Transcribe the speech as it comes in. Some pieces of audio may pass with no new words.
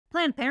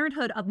Planned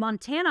Parenthood of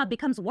Montana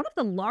becomes one of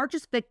the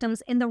largest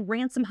victims in the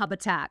RansomHub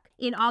attack.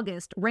 In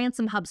August,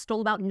 RansomHub stole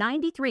about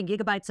 93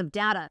 gigabytes of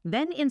data.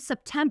 Then in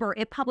September,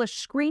 it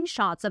published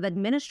screenshots of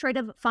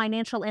administrative,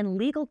 financial, and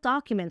legal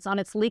documents on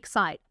its leak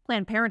site.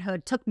 Planned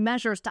Parenthood took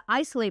measures to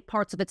isolate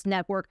parts of its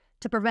network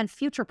to prevent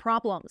future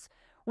problems.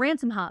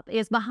 RansomHub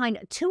is behind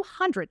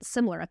 200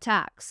 similar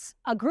attacks.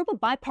 A group of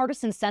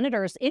bipartisan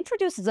senators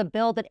introduces a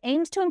bill that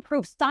aims to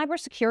improve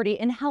cybersecurity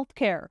in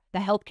healthcare. The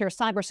Healthcare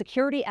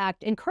Cybersecurity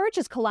Act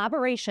encourages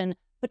collaboration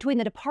between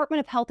the Department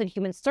of Health and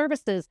Human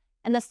Services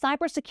and the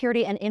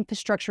Cybersecurity and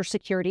Infrastructure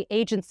Security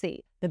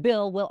Agency. The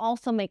bill will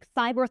also make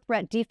cyber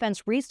threat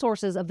defense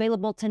resources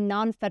available to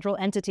non-federal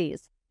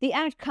entities. The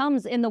act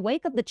comes in the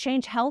wake of the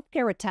Change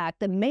Healthcare attack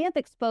that may have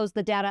exposed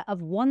the data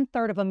of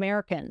 1/3 of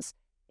Americans.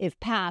 If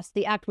passed,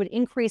 the act would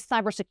increase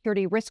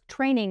cybersecurity risk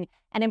training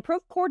and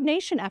improve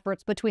coordination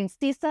efforts between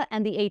CISA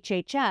and the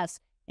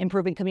HHS,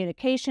 improving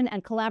communication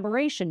and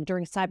collaboration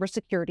during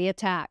cybersecurity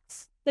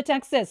attacks. The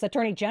Texas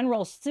Attorney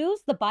General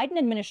sues the Biden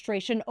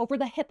administration over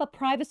the HIPAA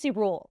privacy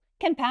rule.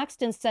 Ken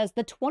Paxton says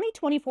the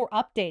 2024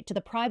 update to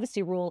the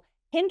privacy rule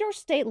hinders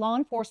state law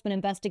enforcement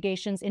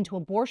investigations into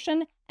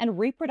abortion and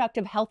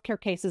reproductive health care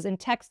cases in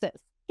Texas.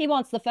 He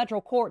wants the federal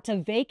court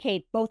to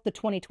vacate both the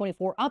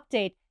 2024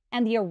 update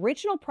and the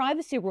original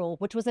privacy rule,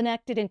 which was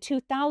enacted in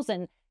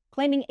 2000,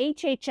 claiming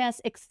HHS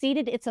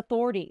exceeded its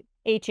authority.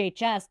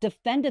 HHS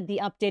defended the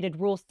updated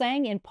rule,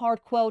 saying in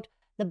part, quote,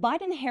 "The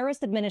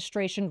Biden-Harris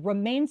administration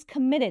remains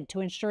committed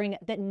to ensuring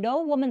that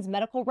no woman's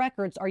medical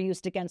records are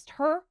used against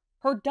her,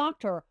 her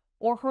doctor,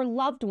 or her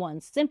loved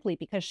ones simply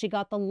because she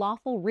got the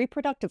lawful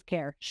reproductive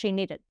care she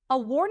needed." A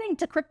warning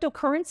to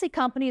cryptocurrency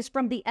companies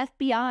from the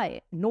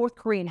FBI. North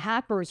Korean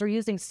hackers are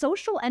using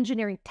social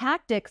engineering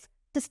tactics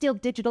to steal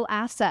digital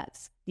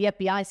assets. The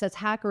FBI says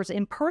hackers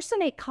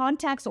impersonate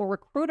contacts or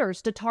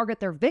recruiters to target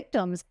their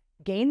victims,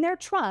 gain their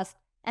trust,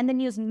 and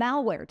then use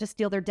malware to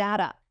steal their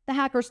data. The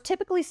hackers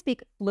typically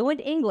speak fluent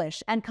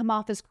English and come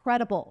off as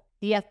credible.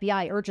 The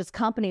FBI urges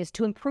companies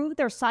to improve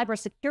their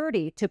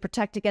cybersecurity to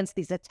protect against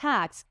these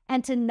attacks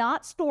and to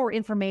not store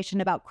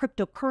information about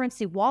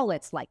cryptocurrency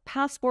wallets like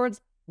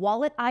passwords,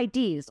 wallet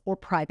IDs, or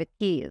private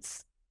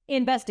keys.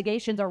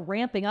 Investigations are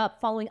ramping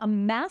up following a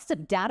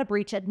massive data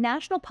breach at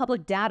National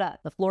Public Data.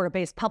 The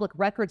Florida-based public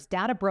records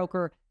data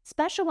broker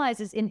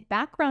specializes in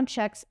background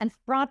checks and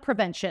fraud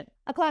prevention.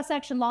 A class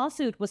action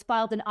lawsuit was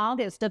filed in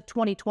August of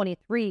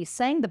 2023,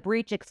 saying the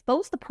breach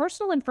exposed the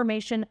personal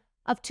information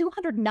of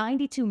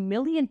 292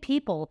 million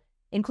people,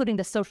 including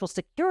the social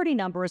security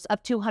numbers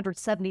of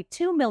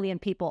 272 million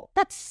people.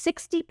 That's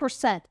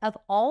 60% of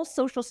all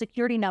social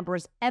security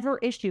numbers ever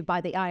issued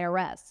by the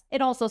IRS.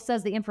 It also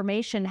says the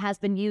information has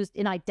been used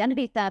in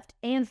identity theft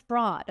and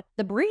fraud.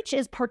 The breach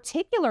is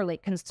particularly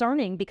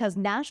concerning because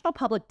National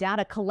Public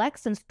Data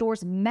collects and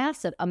stores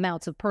massive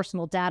amounts of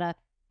personal data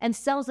and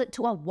sells it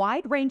to a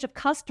wide range of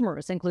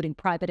customers, including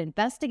private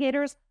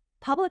investigators,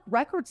 public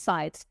record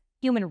sites,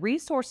 human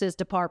resources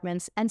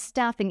departments, and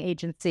staffing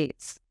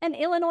agencies. An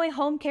Illinois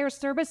home care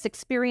service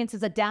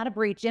experiences a data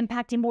breach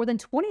impacting more than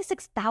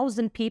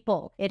 26,000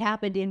 people. It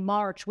happened in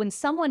March when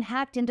someone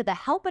hacked into the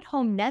Help at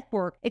Home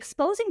network,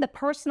 exposing the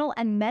personal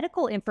and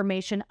medical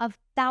information of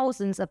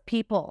thousands of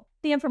people.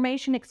 The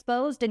information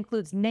exposed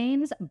includes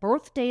names,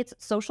 birth dates,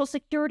 social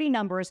security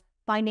numbers,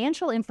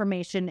 financial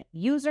information,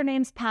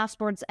 usernames,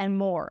 passwords, and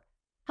more.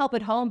 Help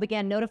at Home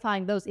began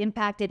notifying those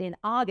impacted in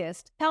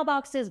August.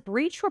 Paubox's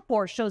breach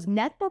report shows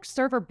network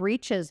server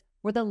breaches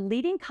were the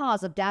leading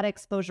cause of data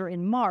exposure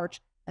in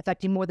March,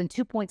 affecting more than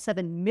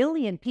 2.7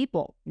 million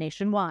people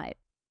nationwide.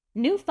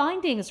 New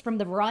findings from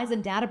the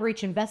Verizon data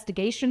breach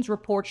investigations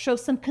report show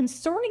some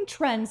concerning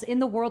trends in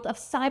the world of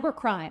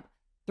cybercrime.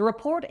 The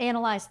report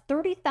analyzed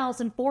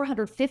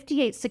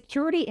 30,458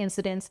 security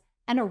incidents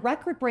and a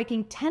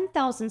record-breaking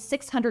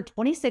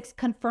 10,626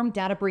 confirmed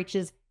data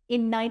breaches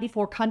in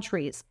 94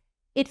 countries.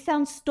 It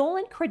found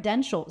stolen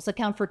credentials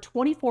account for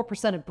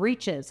 24% of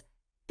breaches,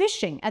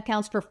 phishing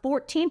accounts for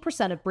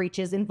 14% of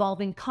breaches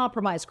involving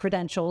compromised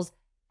credentials,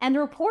 and the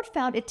report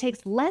found it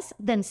takes less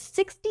than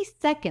 60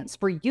 seconds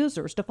for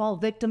users to fall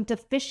victim to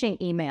phishing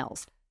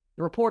emails.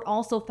 The report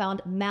also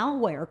found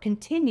malware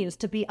continues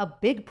to be a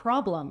big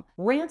problem.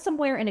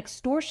 Ransomware and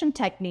extortion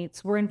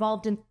techniques were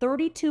involved in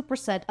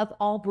 32% of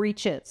all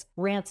breaches.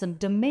 Ransom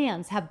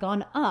demands have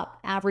gone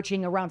up,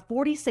 averaging around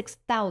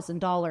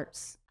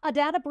 $46,000. A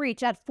data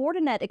breach at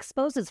Fortinet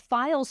exposes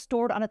files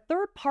stored on a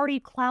third-party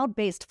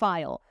cloud-based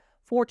file.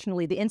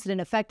 Fortunately, the incident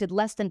affected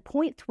less than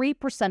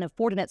 0.3% of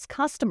Fortinet's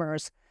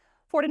customers.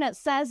 Fortinet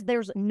says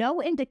there's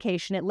no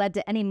indication it led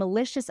to any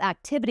malicious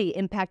activity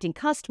impacting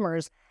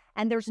customers,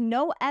 and there's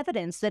no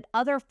evidence that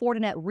other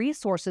Fortinet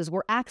resources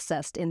were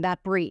accessed in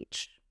that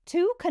breach.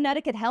 2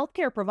 Connecticut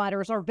healthcare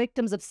providers are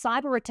victims of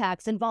cyber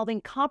attacks involving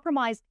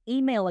compromised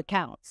email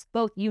accounts.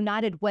 Both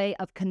United Way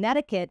of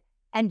Connecticut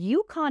and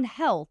UConn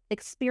Health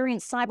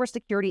experienced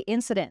cybersecurity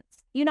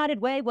incidents.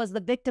 United Way was the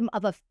victim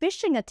of a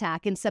phishing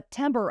attack in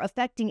September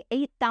affecting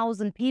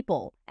 8,000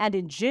 people. And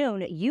in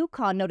June,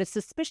 UConn noticed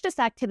suspicious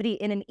activity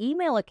in an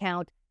email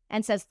account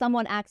and says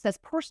someone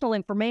accessed personal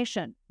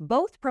information.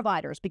 Both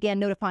providers began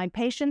notifying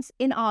patients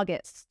in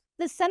August.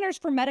 The Centers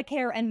for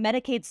Medicare and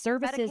Medicaid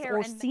Services, or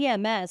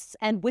CMS,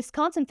 and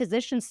Wisconsin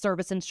Physicians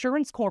Service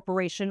Insurance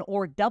Corporation,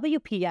 or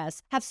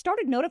WPS, have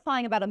started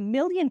notifying about 1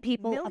 million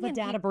people of a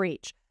data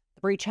breach.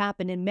 The breach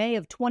happened in May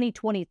of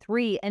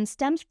 2023 and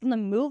stems from the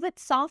MoveIt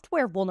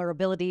software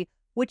vulnerability,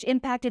 which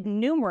impacted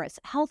numerous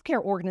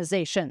healthcare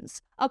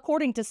organizations.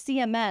 According to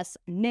CMS,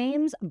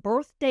 names,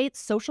 birth dates,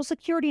 social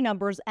security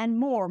numbers, and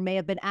more may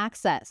have been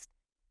accessed.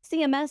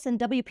 CMS and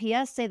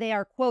WPS say they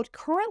are, quote,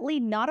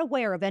 currently not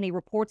aware of any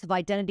reports of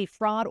identity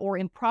fraud or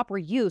improper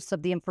use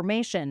of the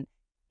information.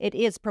 It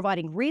is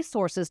providing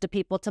resources to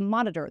people to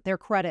monitor their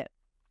credit.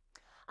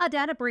 A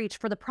data breach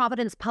for the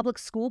Providence Public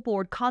School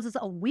Board causes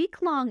a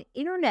week-long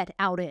internet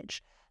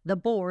outage. The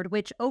board,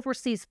 which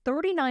oversees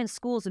 39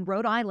 schools in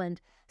Rhode Island,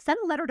 sent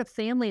a letter to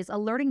families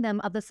alerting them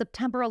of the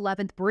September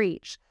 11th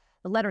breach.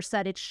 The letter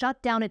said it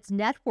shut down its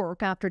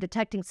network after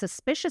detecting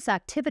suspicious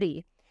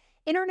activity.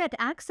 Internet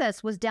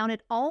access was down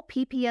at all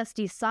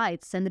PPSD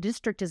sites, and the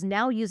district is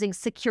now using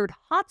secured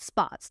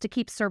hotspots to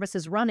keep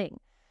services running.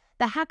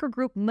 The hacker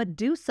group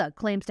Medusa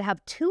claims to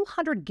have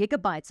 200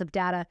 gigabytes of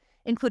data,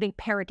 including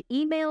parent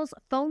emails,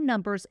 phone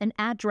numbers, and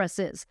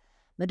addresses.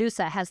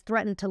 Medusa has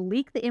threatened to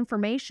leak the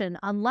information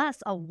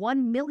unless a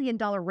 $1 million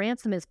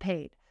ransom is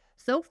paid.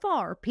 So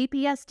far,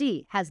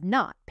 PPSD has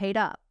not paid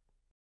up.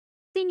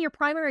 Senior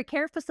primary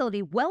care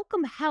facility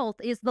Welcome Health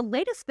is the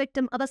latest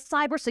victim of a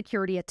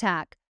cybersecurity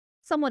attack.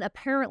 Someone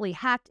apparently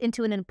hacked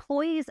into an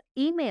employee's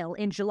email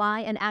in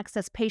July and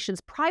accessed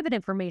patients' private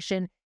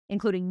information,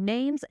 including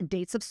names,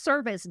 dates of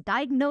service,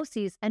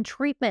 diagnoses, and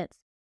treatments.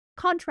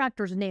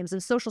 Contractors' names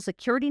and social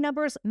security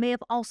numbers may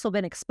have also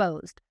been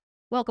exposed.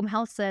 Welcome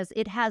Health says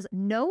it has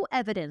no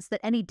evidence that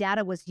any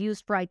data was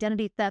used for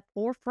identity theft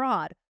or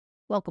fraud.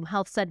 Welcome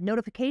Health sent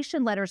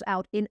notification letters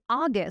out in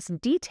August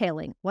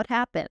detailing what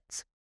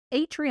happened.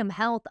 Atrium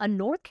Health, a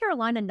North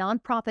Carolina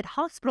nonprofit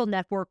hospital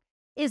network,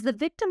 is the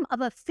victim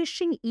of a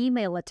phishing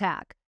email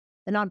attack.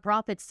 The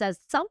nonprofit says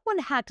someone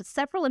hacked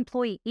several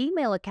employee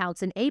email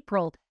accounts in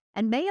April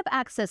and may have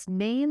accessed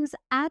names,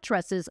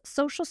 addresses,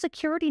 social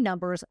security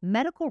numbers,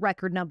 medical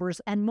record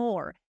numbers, and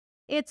more.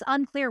 It's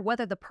unclear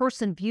whether the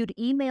person viewed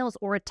emails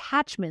or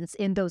attachments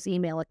in those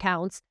email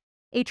accounts.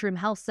 Atrium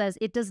Health says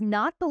it does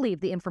not believe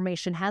the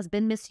information has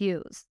been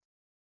misused.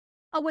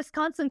 A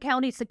Wisconsin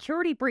county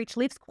security breach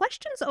leaves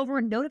questions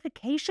over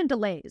notification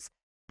delays.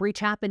 Breach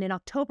happened in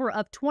October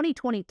of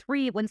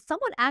 2023 when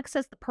someone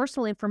accessed the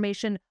personal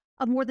information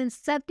of more than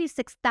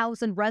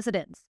 76,000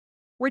 residents.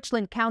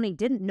 Richland County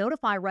didn't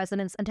notify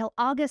residents until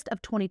August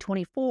of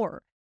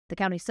 2024. The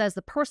county says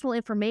the personal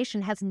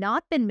information has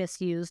not been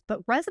misused,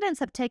 but residents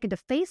have taken to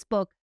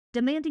Facebook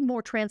demanding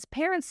more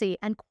transparency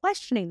and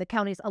questioning the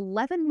county's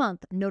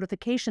 11-month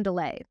notification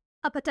delay.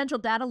 A potential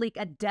data leak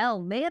at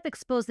DELL may have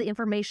exposed the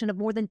information of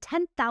more than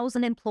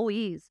 10,000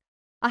 employees.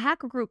 A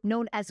hacker group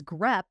known as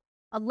GREP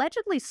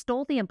allegedly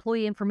stole the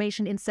employee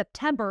information in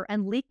September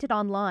and leaked it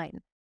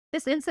online.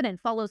 This incident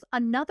follows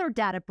another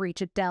data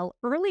breach at DELL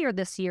earlier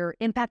this year,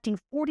 impacting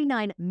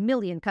 49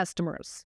 million customers.